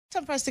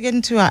Time for us to get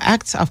into our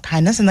acts of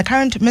kindness. And the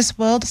current Miss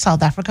World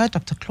South Africa,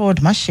 Dr. Claude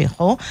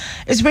Mashego,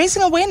 is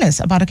raising awareness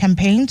about a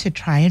campaign to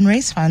try and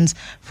raise funds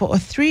for a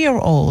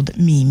 3-year-old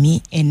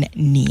Mimmie in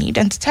need.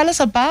 And to tell us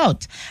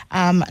about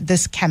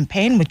this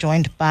campaign, we're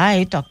joined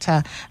by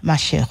Dr.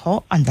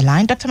 Mashego on the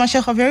line. Dr.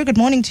 Mashego, very good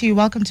morning to you.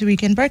 Welcome to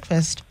Weekend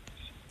Breakfast.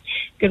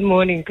 Good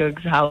morning,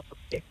 Googs. How are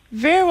you?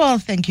 Very well,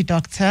 thank you,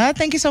 Doctor.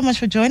 Thank you so much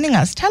for joining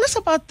us. Tell us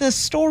about the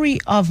story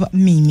of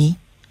Mimmie.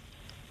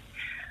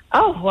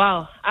 Oh,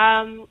 wow.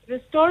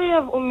 The story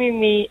of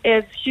Mimmie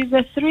is she's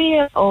a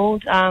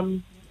 3-year-old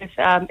with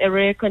a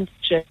rare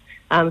condition.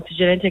 It's a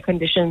genetic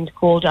condition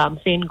called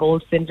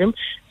Feingold syndrome.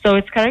 So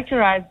it's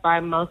characterized by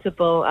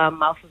multiple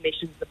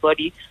malformations in the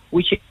body,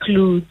 which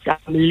includes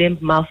limb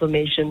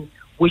malformations,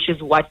 which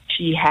is what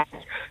she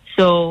has.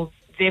 So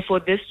therefore,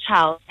 this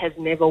child has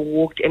never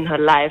walked in her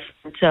life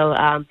until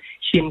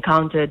she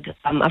encountered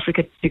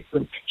Africa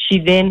Tikkun. She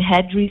then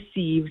had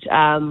received,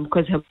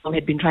 because her mom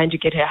had been trying to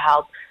get her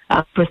help,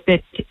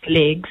 prosthetic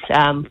legs,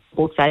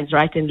 both sides,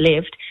 right and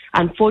left.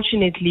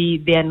 Unfortunately,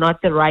 they are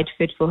not the right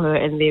fit for her,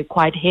 and they're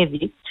quite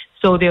heavy.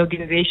 So the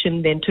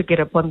organization then took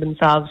it upon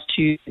themselves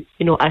to,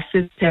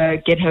 assist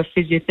her, get her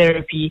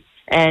physiotherapy.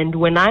 And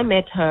when I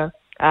met her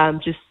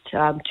just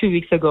 2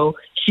 weeks ago,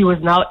 she was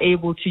now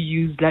able to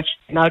use,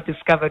 recently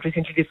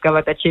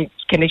discovered that she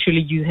can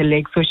actually use her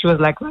legs. So she was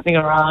running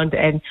around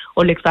and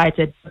all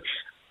excited.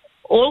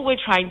 All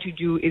we're trying to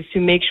do is to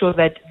make sure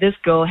that this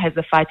girl has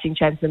a fighting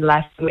chance in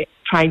life. We're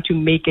trying to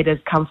make it as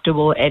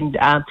comfortable and,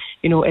 as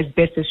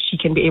best as she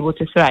can be able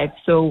to thrive.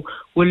 So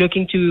we're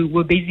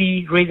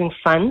busy raising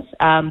funds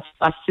to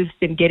assist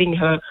in getting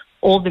her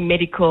all the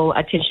medical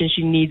attention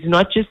she needs,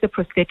 not just the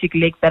prosthetic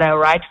legs that are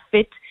right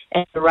fit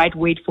and the right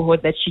weight for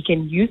her that she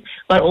can use,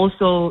 but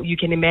also you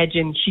can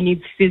imagine she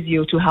needs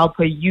physio to help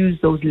her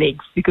use those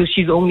legs because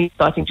she's only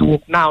starting to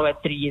walk now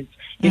at 3 years.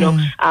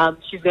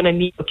 She's going to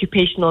need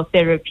occupational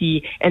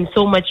therapy and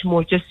so much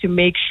more just to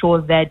make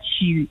sure that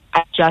she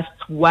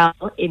adjusts well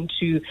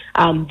into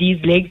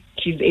these legs.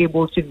 She's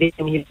able to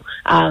then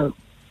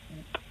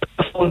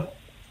perform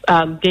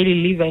daily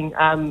living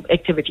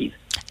activities.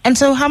 And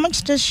so how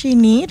much does she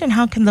need and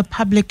how can the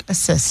public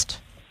assist?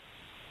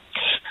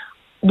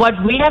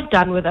 What we have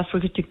done with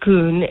Africa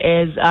Tikkun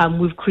is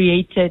we've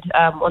created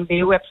on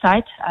their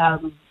website,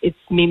 it's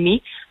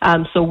Mimmie.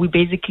 So we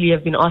basically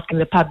have been asking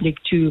the public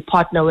to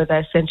partner with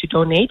us and to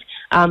donate.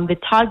 The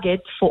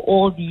target for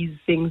all these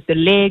things, the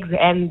legs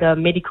and the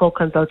medical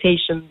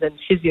consultations and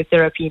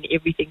physiotherapy and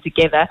everything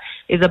together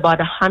is about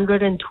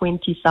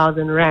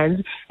 120,000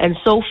 rands. And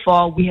so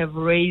far we have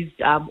raised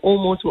we're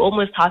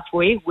almost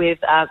halfway with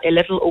a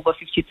little over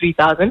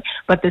 53,000,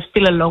 but there's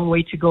still a long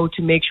way to go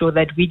to make sure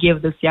that we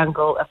give this young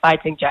girl a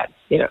fighting chance.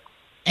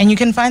 And you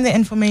can find the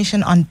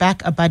information on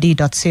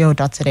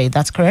backabuddy.co.za.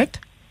 That's correct?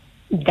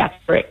 That's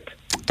correct.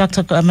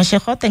 Dr.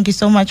 Mashego, thank you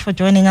so much for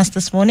joining us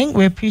this morning.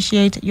 We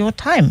appreciate your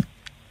time.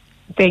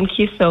 Thank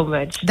you so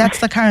much. That's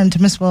the current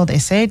Miss World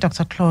SA,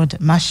 Dr. Claude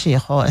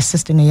Mashego,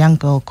 assisting a young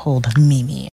girl called Mimmie.